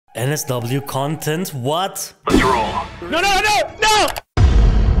NSW content? What? Let's roll. No, no, no, no!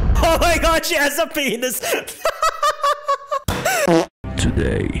 Oh my god, she has a penis!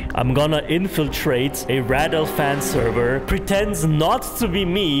 Today, I'm gonna infiltrate a Radel fan server, pretend not to be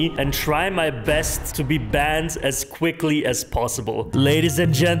me, and try my best to be banned as quickly as possible. Ladies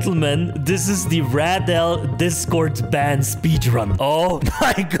and gentlemen, this is the Radel Discord ban speedrun. Oh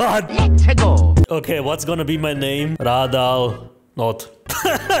my god. Let's go. Okay, what's gonna be my name? Radel. Not.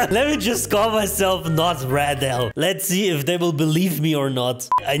 Let me just call myself not Radel. Let's see if they will believe me or not.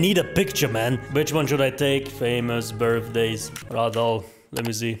 I need a picture, man. Which one should I take? Famous birthdays. Radel. Let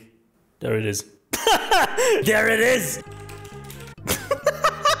me see. There it is. There it is.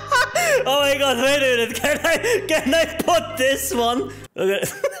 Oh my god, wait a minute. Can I put this one? Okay.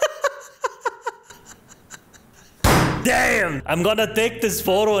 Damn! I'm gonna take this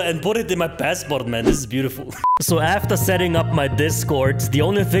photo and put it in my passport, man. This is beautiful. So after setting up my Discord, the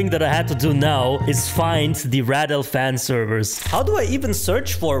only thing that I had to do now is find the Radel fan servers. How do I even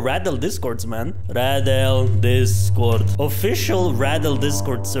search for Radel Discords, man? Radel Discord. Official Radel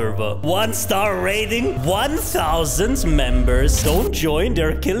Discord server. 1-star rating. 1,000 members. Don't join.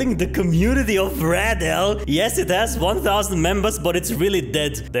 They're killing the community of Radel. Yes, it has 1,000 members, but it's really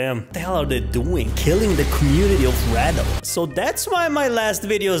dead. Damn. What the hell are they doing? Killing the community of Radel. So that's why my last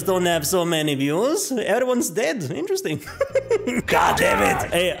videos don't have so many views. Everyone's dead. Interesting. God damn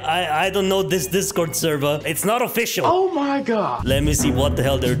it. Hey, I don't know this Discord server. It's not official. Oh my god. Let me see what the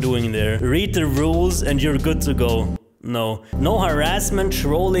hell they're doing there. Read the rules and you're good to go. No. No harassment,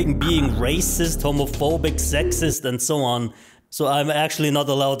 trolling, being racist, homophobic, sexist, and so on. So I'm actually not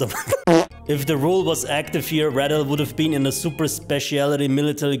allowed to... If the rule was active here, Radel would have been in a super specialty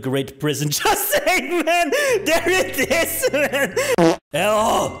military grade prison. Just saying, man! There it is, man!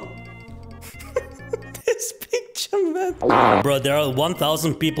 Hello! This picture, man. Bro, there are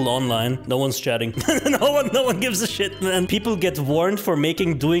 1,000 people online. No one's chatting. no one gives a shit, man. People get warned for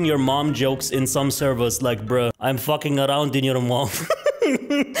doing your mom jokes in some servers. Like, bro, I'm fucking around in your mom.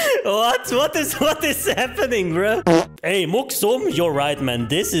 What is happening, bro? Hey, Muxum, you're right, man.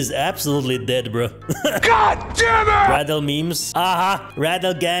 This is absolutely dead, bro. God damn it! Radel memes. Aha,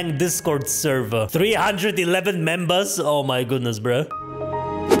 Radel gang Discord server. 311 members. Oh my goodness, bro.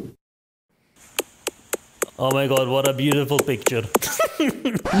 Oh my god, what a beautiful picture.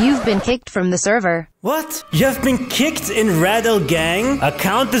 You've been kicked from the server. What? You have been kicked in Radel gang?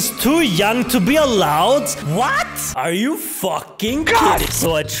 Account is too young to be allowed? What? Are you fucking kidding?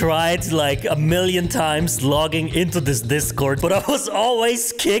 So I tried like a million times logging into this Discord, but I was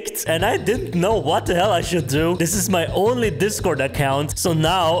always kicked and I didn't know what the hell I should do. This is my only Discord account, so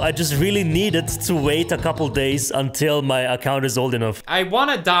now I just really needed to wait a couple days until my account is old enough. I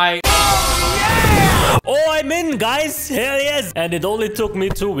wanna die. Oh, I'm in, guys! Here he is! And it only took me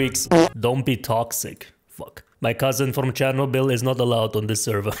 2 weeks. Don't be toxic. Fuck. My cousin from Chernobyl is not allowed on this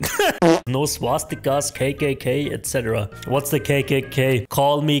server. No swastikas, KKK, etc. What's the KKK?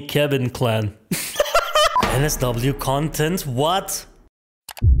 Call me Kevin Clan. NSW content? What?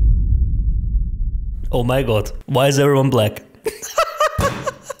 Oh my god. Why is everyone black?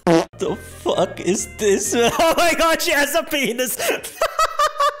 The fuck is this? Oh my god, she has a penis!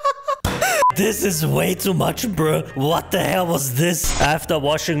 This is way too much, bro. What the hell was this? After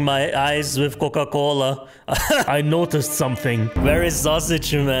washing my eyes with Coca-Cola, I noticed something. Where is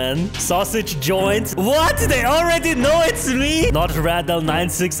Sausage, man? Sausage joined. What? They already know it's me? Not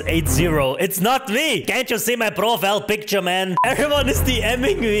Radel9680. It's not me. Can't you see my profile picture, man? Everyone is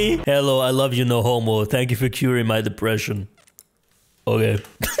DMing me. Hello, I love you, no homo. Thank you for curing my depression. Okay.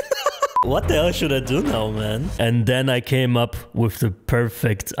 What the hell should I do now, man? And then I came up with the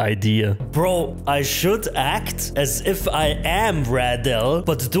perfect idea. Bro, I should act as if I am Radel,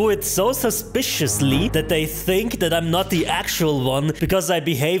 but do it so suspiciously that they think that I'm not the actual one because I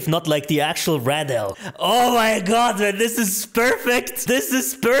behave not like the actual Radel. Oh my god, man, this is perfect. This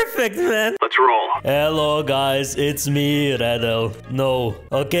is perfect, man. Let's roll. Hello, guys, it's me, Radel. No.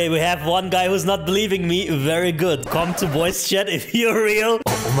 Okay, we have one guy who's not believing me. Very good. Come to voice chat if you're real.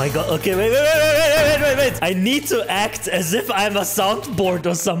 Oh my god, okay. Wait. I need to act as if I'm a soundboard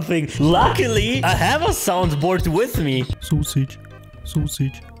or something. Luckily, I have a soundboard with me. Sausage.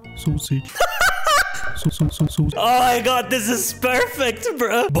 Oh my god, this is perfect,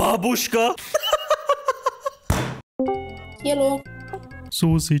 bro. Babushka. Hello.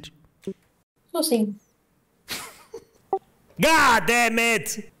 Sausage. God damn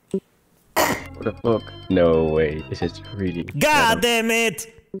it. What the fuck? No way. This is really... God damn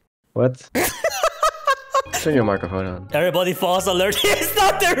it. What? Turn your microphone on. Everybody false alert. He's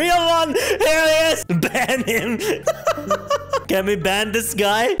not the real one. Here he is. Ban him. Can we ban this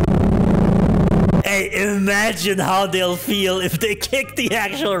guy? Hey, imagine how they'll feel if they kick the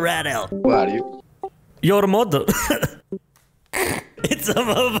actual Radel. Who are you? Your mother. It's a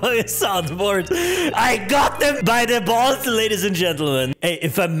motherfucking soundboard. I got them by the balls, ladies and gentlemen. Hey,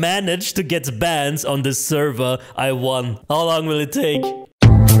 if I manage to get bans on this server, I won. How long will it take?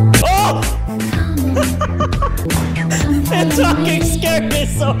 Oh! It fucking scared me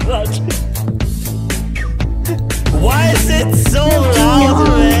so much. Why is it so loud,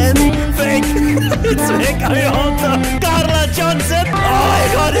 man? Fake. It's fake. Are you on the Carla Johnson? Oh my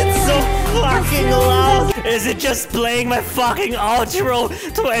god, it's so fucking loud. Is it just playing my fucking outro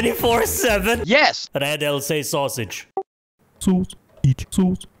 24/7? Yes! Radel, say sausage. Sauce, each,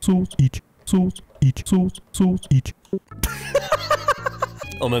 sauce, each, sauce, each, sauce, each.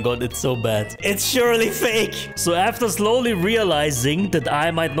 Oh my god, it's so bad. It's surely fake. So after slowly realizing that I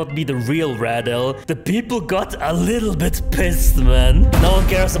might not be the real Radel, the people got a little bit pissed, man. No one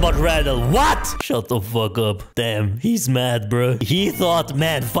cares about Radel. What? Shut the fuck up. Damn, he's mad, bro. He thought,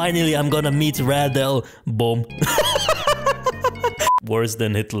 man, finally I'm gonna meet Radel. Boom. Worse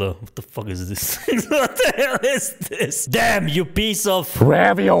than Hitler. What the fuck is this? What the hell is this? Damn, you piece of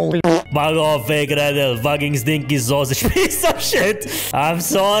Ravioli. Fuck off, fake Radel. Fucking stinky sausage piece of shit. I'm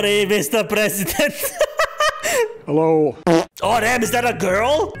sorry, Mr. President. Hello. Oh, damn, is that a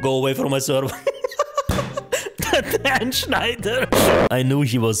girl? Go away from my server. Dan Schneider. I knew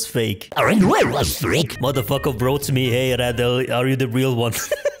he was fake. I knew I was fake. Motherfucker wrote me, hey, Radel, are you the real one?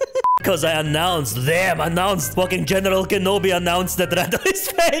 Because I announced, fucking General Kenobi announced that Radel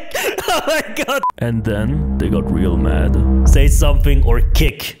is fake. Oh my god. And then they got real mad. Say something or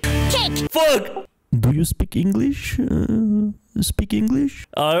kick. Kick. Fuck. Do you speak English? Speak English?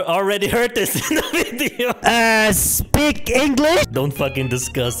 I already heard this in the video. Speak English? Don't fucking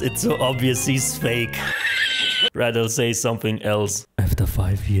discuss. It's so obvious he's fake. Radel, say something else. After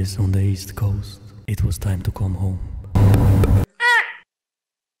 5 years on the East Coast, it was time to come home.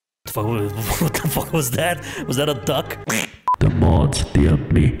 What the fuck was that? Was that a duck? The mods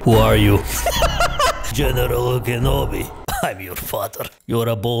DM'd me. Who are you? General Kenobi. I'm your father. You're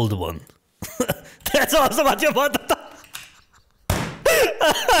a bold one. That's awesome about your mother.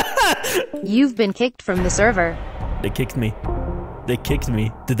 You've been kicked from the server. They kicked me. They kicked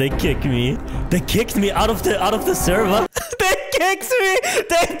me. Did they kick me? They kicked me out of the server. They kicked me.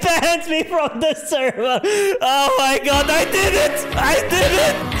 They banned me from the server. Oh my god, I did it. I did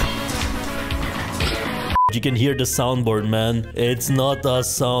it. You can hear the soundboard, man. It's not a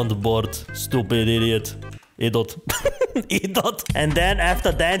soundboard, stupid idiot. Idiot. Idiot. And then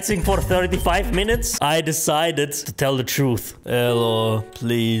after dancing for 35 minutes, I decided to tell the truth. Hello,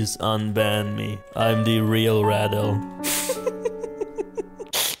 please unban me. I'm the real Radel.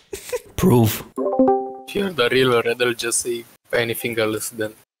 Proof. If you're the real Radel, just say anything else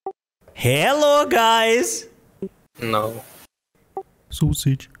then. Hello, guys. No.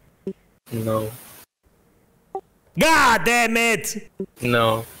 Sausage. No. God damn it!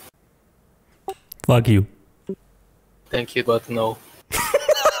 No. Fuck you. Thank you, but no.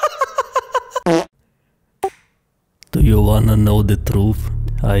 Do you wanna know the truth?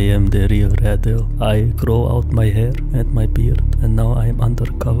 I am the real Radel. I grow out my hair and my beard, and now I am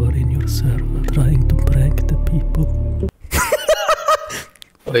undercover in your server, trying to prank the people.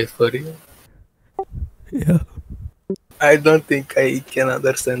 Wait for you. Yeah. I don't think I can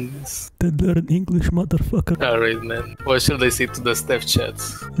understand this. Then learn English, motherfucker. Alright, man. What should I say to the staff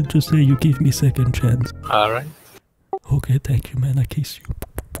chats? Just say you give me second chance. Alright. Okay, thank you, man. I kiss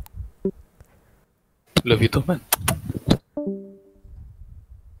you. Love you too, man.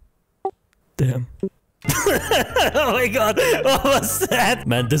 Damn. Oh my god, what was that?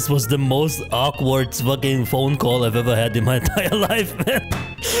 Man, this was the most awkward fucking phone call I've ever had in my entire life, man.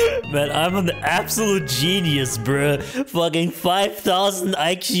 Man, I'm an absolute genius, bruh. Fucking 5,000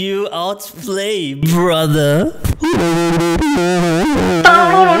 IQ outplay, brother.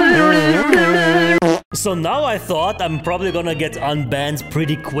 So now I thought I'm probably gonna get unbanned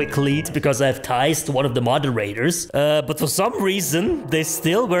pretty quickly because I've ties to one of the moderators. But for some reason, they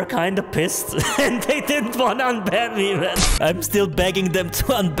still were kinda pissed and they didn't want to unban me, man. I'm still begging them to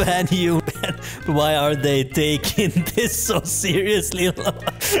unban you, man. Why are they taking this so seriously?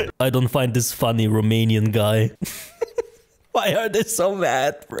 I don't find this funny, Romanian guy. Why are they so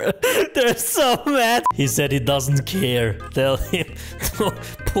mad, bro? They're so mad. He said he doesn't care. Tell him to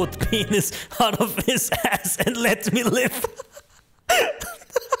put penis out of his ass and let me live.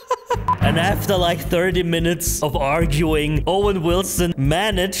 And after like 30 minutes of arguing, Owen Wilson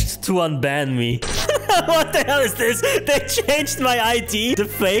managed to unban me. What the hell is this? They changed my ID to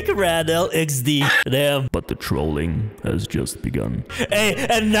fake Radel XD. Damn. But the trolling has just begun. Hey,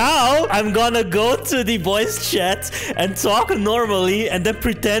 and now I'm gonna go to the voice chat and talk normally and then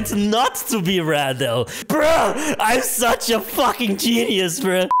pretend not to be Radel. Bro, I'm such a fucking genius,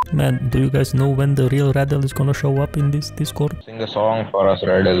 bro. Man, do you guys know when the real Radel is gonna show up in this Discord? Sing a song for us,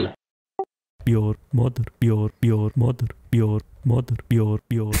 Radel. Your mother, your mother, your mother, your mother, your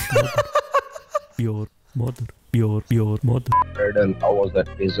mother, your mother. Radel, how was that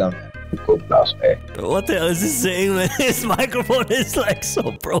pizza, man? Cooked last day. What the hell is he saying, man? His microphone is like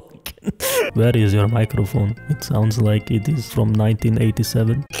so broken. Where is your microphone? It sounds like it is from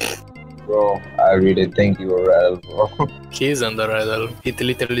 1987. Bro, I really think you were Radel, bro. He's under Radel. It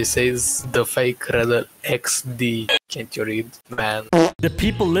literally says the fake Radel XD. Can't you read, man? The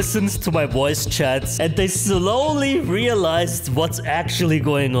people listened to my voice chats and they slowly realized what's actually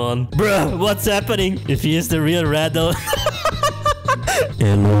going on. Bruh, what's happening? If he is the real Radel.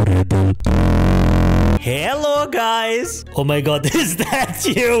 Hello, Radel. Hello, guys. Oh my god, is that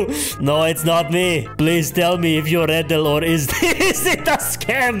you? No, it's not me. Please tell me if you're Radel or is it a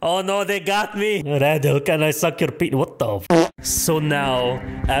scam? Oh no, they got me. Radel, can I suck your penis? What the f? So now,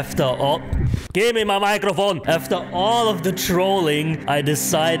 after all... Give me my microphone. After all of the trolling, I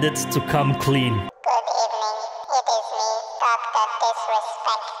decided to come clean. Good evening. It is me, Dr.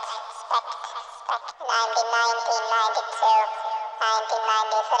 Disrespect. 1992,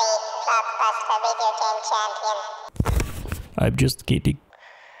 1993, blockbuster video game champion. I'm just kidding.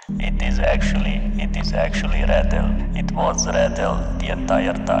 It is actually Radel. It was Radel the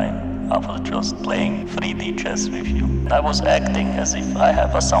entire time. I was just playing 3D chess with you. I was acting as if I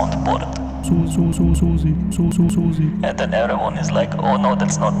have a soundboard. Susie. And then everyone is like, oh no,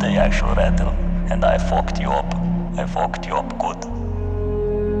 that's not the actual Radel. And I fucked you up. I fucked you up good.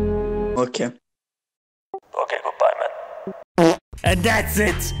 Okay. Okay, goodbye, man. And that's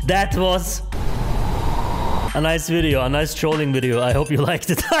it. That was a nice video, a nice trolling video. I hope you liked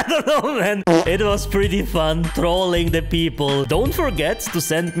it. I don't know, man. It was pretty fun trolling the people. Don't forget to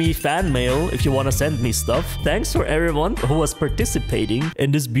send me fan mail if you want to send me stuff. Thanks for everyone who was participating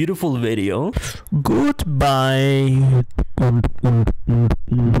in this beautiful video. Goodbye.